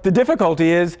 but the difficulty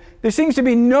is there seems to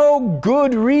be no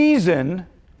good reason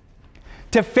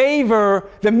to favor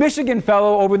the Michigan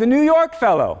fellow over the New York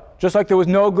fellow, just like there was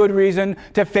no good reason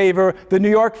to favor the New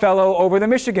York fellow over the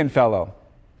Michigan fellow.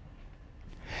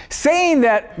 Saying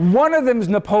that one of them's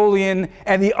Napoleon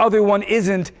and the other one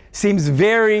isn't seems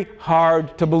very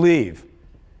hard to believe.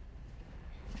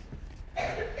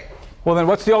 Well, then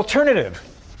what's the alternative?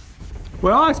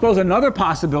 Well, I suppose another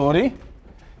possibility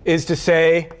is to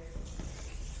say,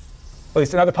 at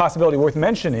least another possibility worth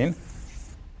mentioning,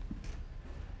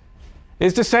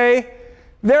 is to say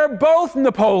they're both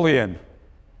Napoleon.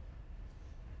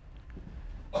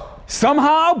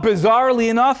 Somehow, bizarrely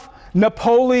enough,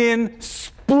 Napoleon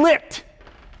split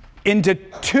into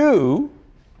two,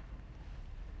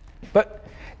 but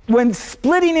when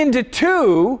splitting into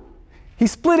two, he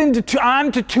split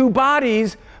onto two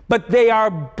bodies, but they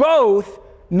are both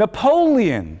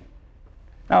Napoleon.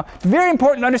 Now, it's very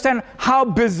important to understand how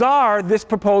bizarre this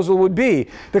proposal would be.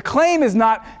 The claim is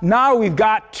not, now we've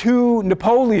got two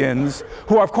Napoleons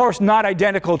who are, of course, not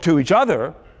identical to each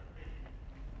other.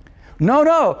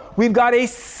 No, we've got a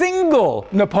single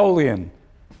Napoleon.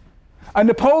 A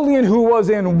Napoleon who was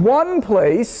in one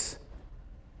place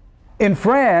in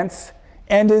France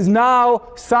and is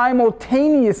now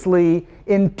simultaneously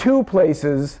in two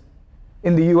places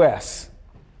in the US.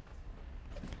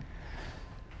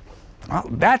 Well,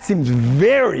 that seems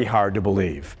very hard to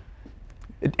believe.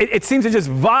 It seems to just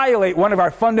violate one of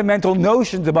our fundamental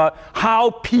notions about how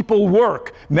people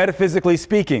work, metaphysically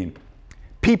speaking.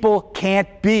 People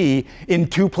can't be in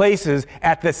two places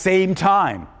at the same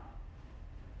time.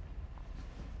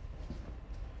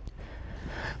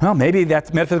 Well, maybe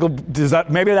that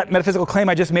metaphysical claim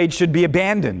I just made should be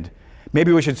abandoned.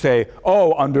 Maybe we should say,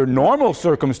 under normal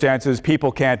circumstances,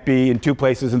 people can't be in two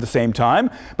places at the same time.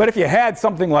 But if you had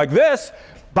something like this,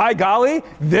 by golly,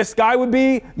 this guy would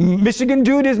be, Michigan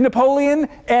dude is Napoleon,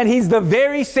 and he's the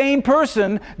very same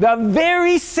person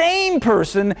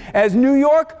as New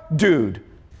York dude.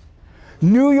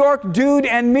 New York dude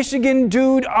and Michigan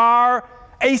dude are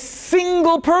a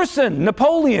single person,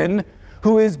 Napoleon,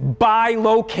 who is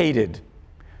bilocated.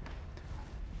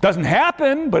 Doesn't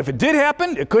happen, but if it did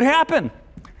happen, it could happen.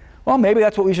 Well, maybe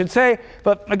that's what we should say.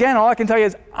 But again, all I can tell you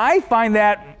is I find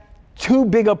that too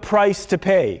big a price to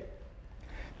pay.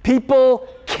 People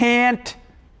can't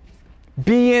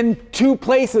be in two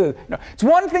places. No, it's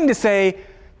one thing to say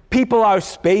people are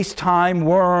space-time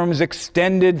worms,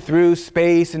 extended through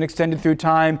space and extended through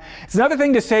time. It's another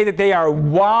thing to say that they are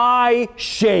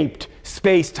Y-shaped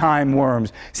space-time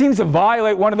worms. Seems to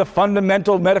violate one of the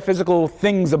fundamental metaphysical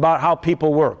things about how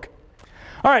people work.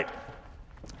 All right.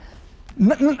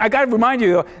 I got to remind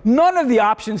you, though, none of the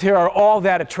options here are all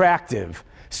that attractive.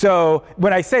 So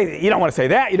when I say you don't want to say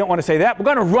that, you don't want to say that, we're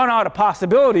going to run out of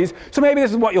possibilities. So maybe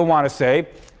this is what you'll want to say.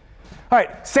 All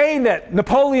right, saying that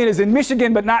Napoleon is in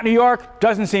Michigan but not New York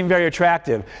doesn't seem very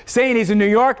attractive. Saying he's in New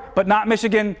York but not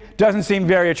Michigan doesn't seem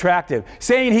very attractive.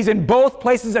 Saying he's in both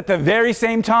places at the very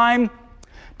same time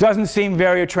doesn't seem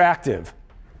very attractive.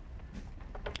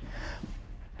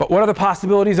 But what other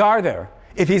possibilities are there?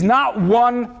 If he's not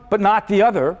one but not the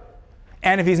other,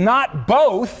 and if he's not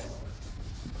both,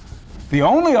 the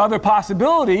only other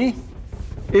possibility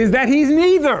is that he's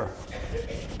neither.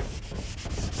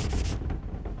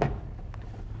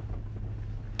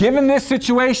 Given this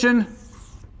situation,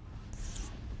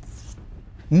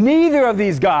 neither of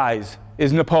these guys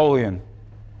is Napoleon.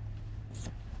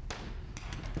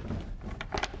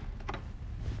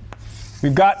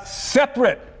 We've got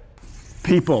separate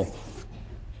people.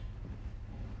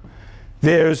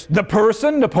 There's the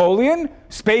person, Napoleon,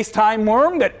 space-time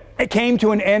worm that came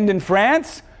to an end in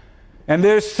France, and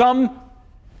there's some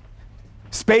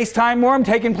space-time worm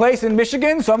taking place in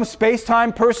Michigan, some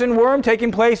space-time person worm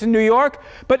taking place in New York,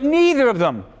 but neither of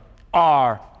them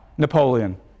are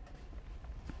Napoleon.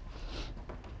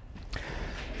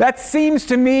 That seems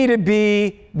to me to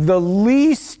be the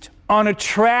least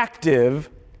unattractive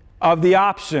of the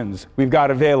options we've got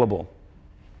available.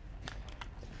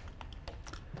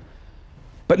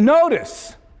 But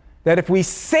notice that if we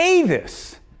say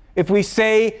this, if we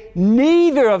say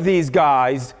neither of these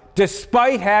guys,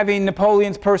 despite having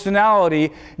Napoleon's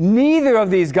personality, neither of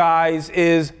these guys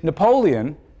is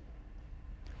Napoleon,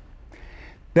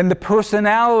 then the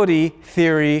personality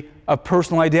theory of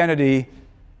personal identity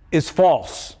is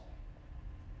false.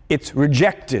 It's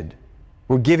rejected.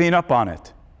 We're giving up on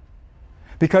it.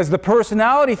 Because the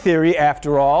personality theory,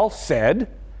 after all, said,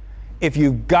 if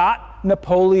you've got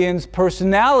Napoleon's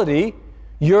personality,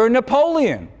 you're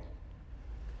Napoleon.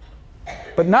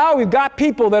 But now we've got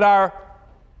people that are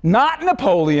not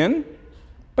Napoleon,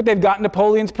 but they've got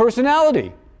Napoleon's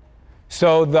personality.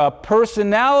 So the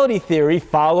personality theory,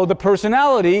 follow the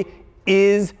personality,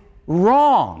 is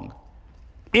wrong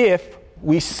if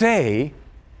we say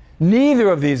neither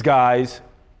of these guys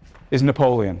is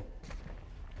Napoleon.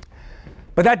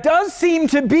 But that does seem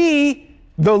to be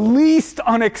the least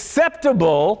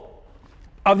unacceptable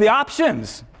of the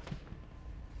options.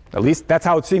 At least that's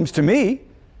how it seems to me.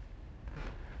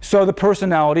 So the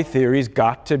personality theory's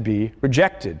got to be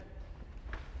rejected.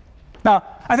 Now,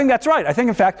 I think that's right. I think,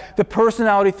 in fact, the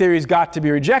personality theory's got to be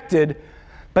rejected,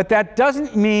 but that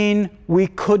doesn't mean we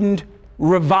couldn't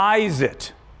revise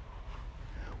it.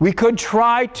 We could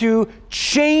try to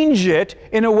change it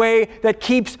in a way that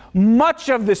keeps much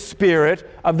of the spirit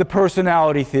of the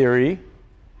personality theory,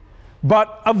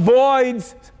 but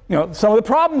avoids, some of the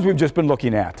problems we've just been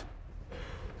looking at.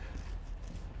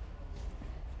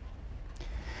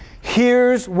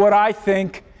 Here's what I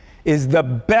think is the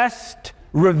best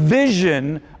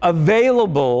revision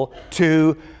available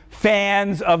to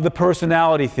fans of the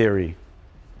personality theory.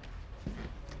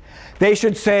 They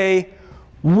should say,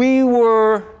 we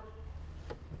were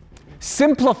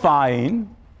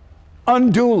simplifying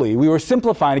unduly. We were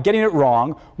simplifying, getting it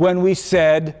wrong, when we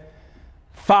said,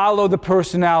 follow the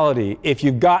personality. If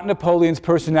you've got Napoleon's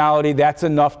personality, that's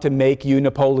enough to make you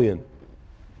Napoleon.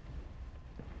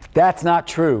 That's not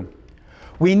true.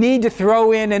 We need to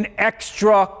throw in an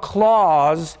extra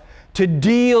clause to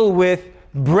deal with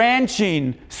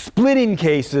branching, splitting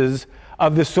cases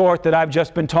of the sort that I've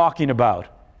just been talking about.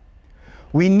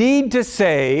 We need to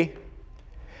say,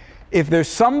 if there's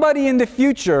somebody in the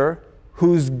future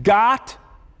who's got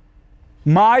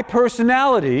my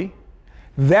personality,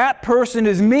 that person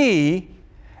is me,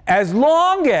 as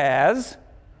long as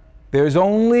there's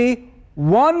only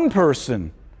one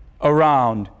person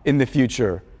around in the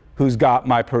future who's got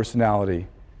my personality.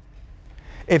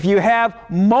 If you have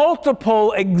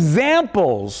multiple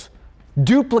examples,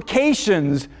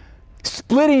 duplications,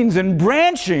 splittings, and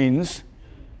branchings,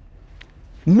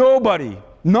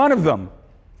 none of them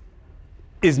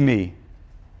is me.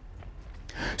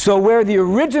 So where the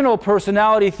original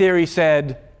personality theory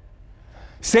said,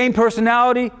 same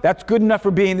personality, that's good enough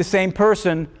for being the same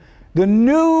person, the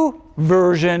new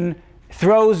version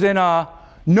throws in a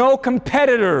no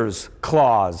competitors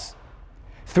clause,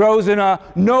 throws in a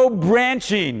no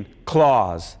branching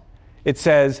clause. It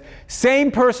says,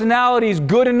 same personality is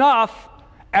good enough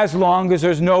as long as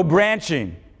there's no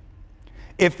branching.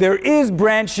 If there is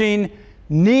branching,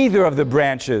 neither of the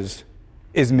branches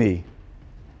is me.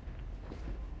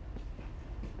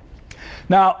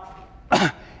 Now,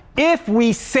 if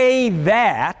we say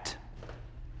that,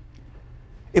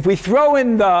 if we throw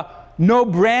in the no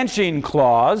branching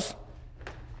clause,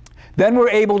 then we're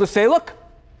able to say, look,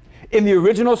 in the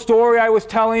original story I was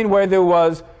telling where there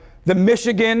was the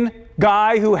Michigan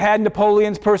guy who had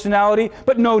Napoleon's personality,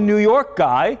 but no New York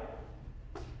guy,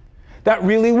 that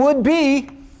really would be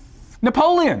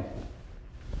Napoleon.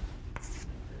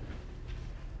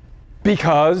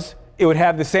 Because it would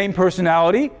have the same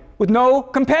personality with no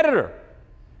competitor.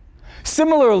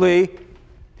 Similarly,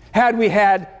 had we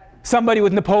had somebody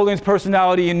with Napoleon's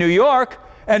personality in New York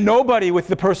and nobody with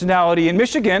the personality in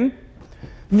Michigan,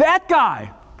 that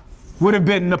guy would have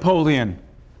been Napoleon.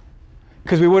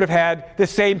 Because we would have had the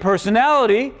same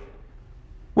personality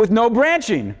with no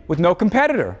branching, with no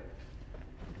competitor.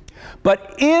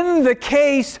 But in the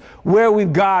case where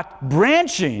we've got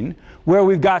branching, where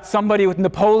we've got somebody with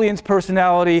Napoleon's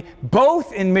personality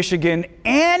both in Michigan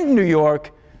and New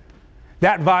York,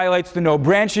 that violates the no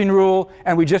branching rule,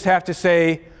 and we just have to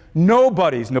say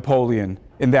nobody's Napoleon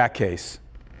in that case.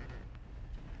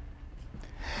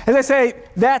 As I say,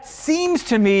 that seems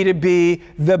to me to be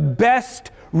the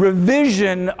best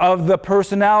revision of the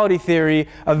personality theory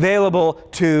available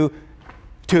to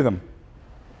them.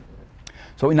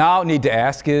 So what we now need to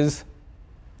ask is,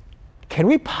 can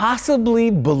we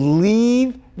possibly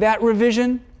believe that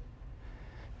revision?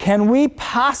 Can we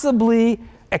possibly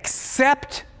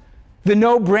accept the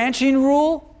no branching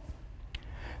rule?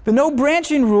 The no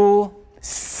branching rule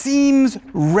seems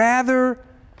rather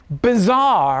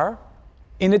bizarre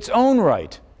in its own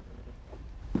right.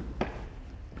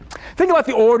 Think about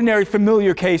the ordinary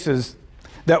familiar cases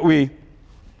that we're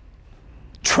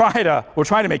trying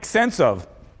to make sense of.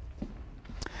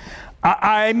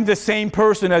 I'm the same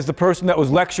person as the person that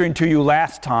was lecturing to you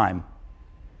last time.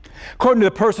 According to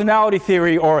the personality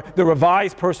theory or the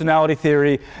revised personality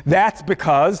theory, that's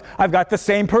because I've got the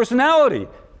same personality.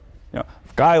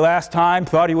 Guy last time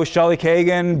thought he was Shelley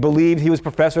Kagan, believed he was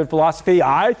professor of philosophy.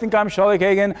 I think I'm Shelley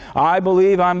Kagan. I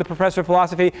believe I'm the professor of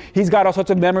philosophy. He's got all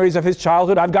sorts of memories of his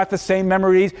childhood. I've got the same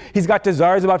memories. He's got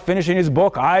desires about finishing his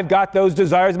book. I've got those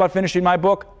desires about finishing my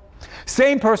book.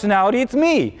 Same personality, it's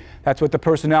me. That's what the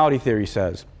personality theory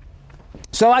says.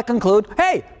 So I conclude,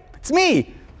 hey, it's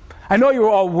me. I know you were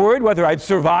all worried whether I'd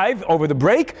survive over the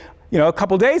break, a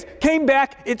couple days. Came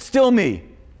back, it's still me.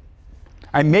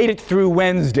 I made it through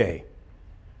Wednesday.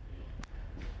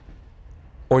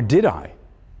 Or did I?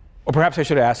 Or perhaps I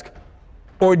should ask,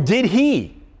 or did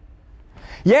he?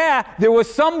 Yeah, there was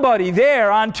somebody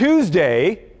there on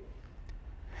Tuesday,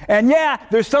 and yeah,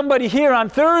 there's somebody here on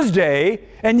Thursday,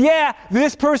 and yeah,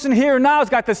 this person here now has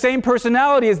got the same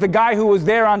personality as the guy who was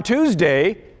there on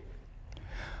Tuesday.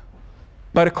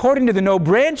 But according to the no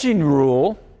branching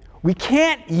rule, we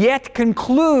can't yet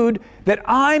conclude that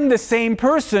I'm the same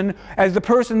person as the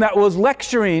person that was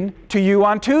lecturing to you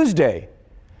on Tuesday.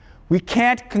 We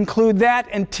can't conclude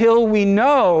that until we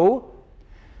know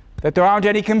that there aren't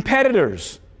any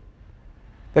competitors,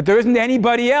 that there isn't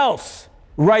anybody else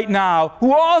right now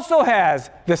who also has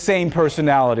the same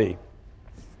personality.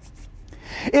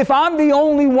 If I'm the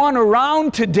only one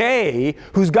around today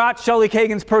who's got Shelley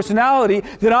Kagan's personality,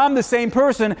 then I'm the same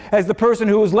person as the person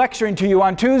who was lecturing to you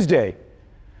on Tuesday.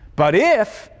 But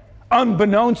if,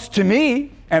 unbeknownst to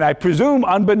me, and I presume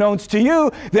unbeknownst to you,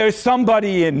 there's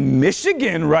somebody in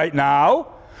Michigan right now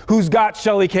who's got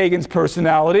Shelley Kagan's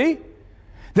personality,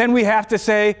 then we have to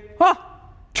say,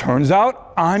 turns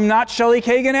out I'm not Shelley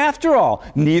Kagan after all.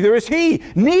 Neither is he.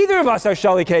 Neither of us are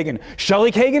Shelley Kagan.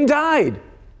 Shelley Kagan died.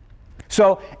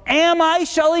 So am I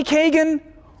Shelley Kagan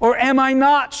or am I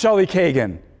not Shelley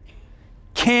Kagan?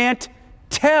 Can't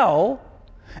tell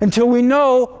until we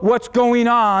know what's going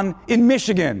on in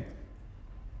Michigan.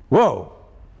 Whoa.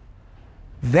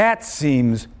 That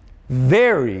seems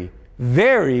very,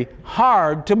 very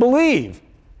hard to believe.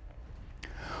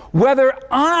 Whether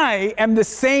I am the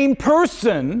same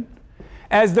person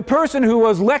as the person who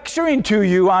was lecturing to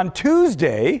you on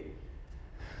Tuesday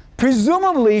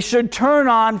presumably should turn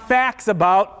on facts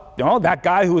about that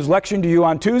guy who was lecturing to you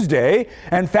on Tuesday,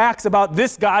 and facts about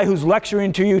this guy who's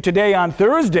lecturing to you today on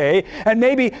Thursday, and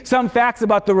maybe some facts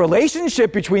about the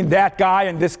relationship between that guy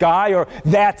and this guy, or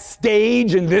that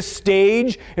stage and this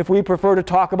stage, if we prefer to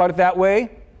talk about it that way.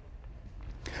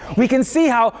 We can see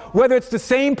how, whether it's the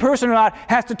same person or not,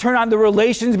 has to turn on the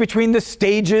relations between the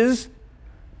stages.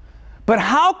 But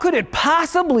how could it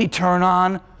possibly turn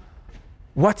on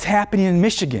what's happening in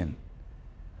Michigan?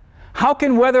 How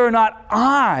can whether or not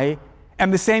I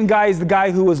am the same guy as the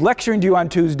guy who was lecturing to you on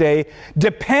Tuesday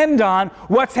depend on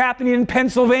what's happening in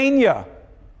Pennsylvania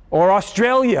or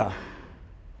Australia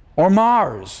or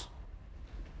Mars?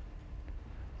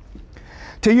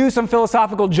 To use some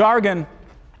philosophical jargon,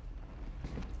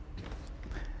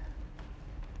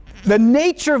 the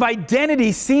nature of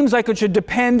identity seems like it should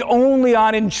depend only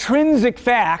on intrinsic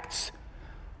facts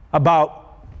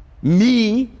about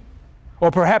me,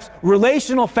 or perhaps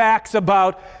relational facts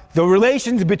about the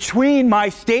relations between my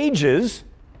stages,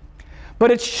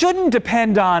 but it shouldn't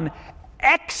depend on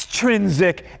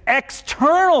extrinsic,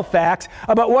 external facts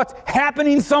about what's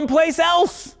happening someplace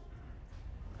else.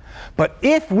 But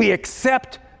if we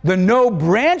accept the no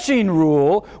branching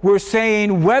rule, we're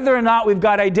saying whether or not we've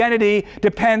got identity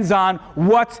depends on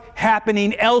what's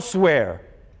happening elsewhere.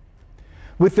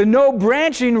 With the no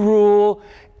branching rule,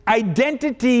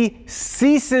 identity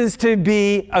ceases to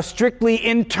be a strictly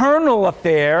internal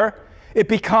affair. It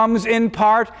becomes in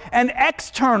part an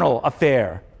external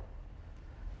affair.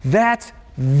 That's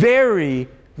very,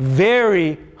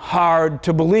 very hard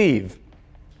to believe.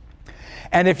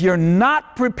 And if you're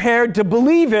not prepared to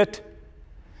believe it,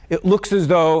 it looks as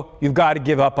though you've got to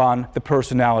give up on the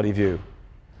personality view.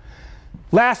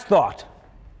 Last thought.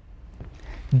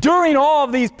 During all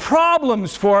of these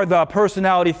problems for the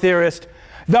personality theorist,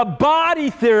 the body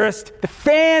theorist, the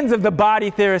fans of the body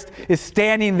theorist, is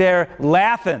standing there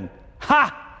laughing.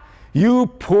 Ha! You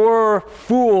poor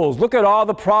fools. Look at all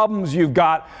the problems you've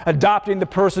got adopting the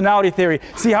personality theory.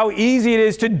 See how easy it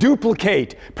is to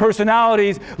duplicate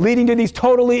personalities, leading to these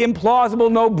totally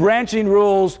implausible no branching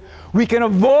rules. We can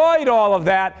avoid all of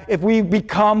that if we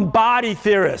become body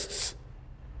theorists.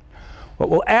 What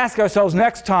we'll ask ourselves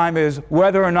next time is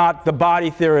whether or not the body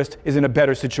theorist is in a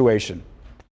better situation.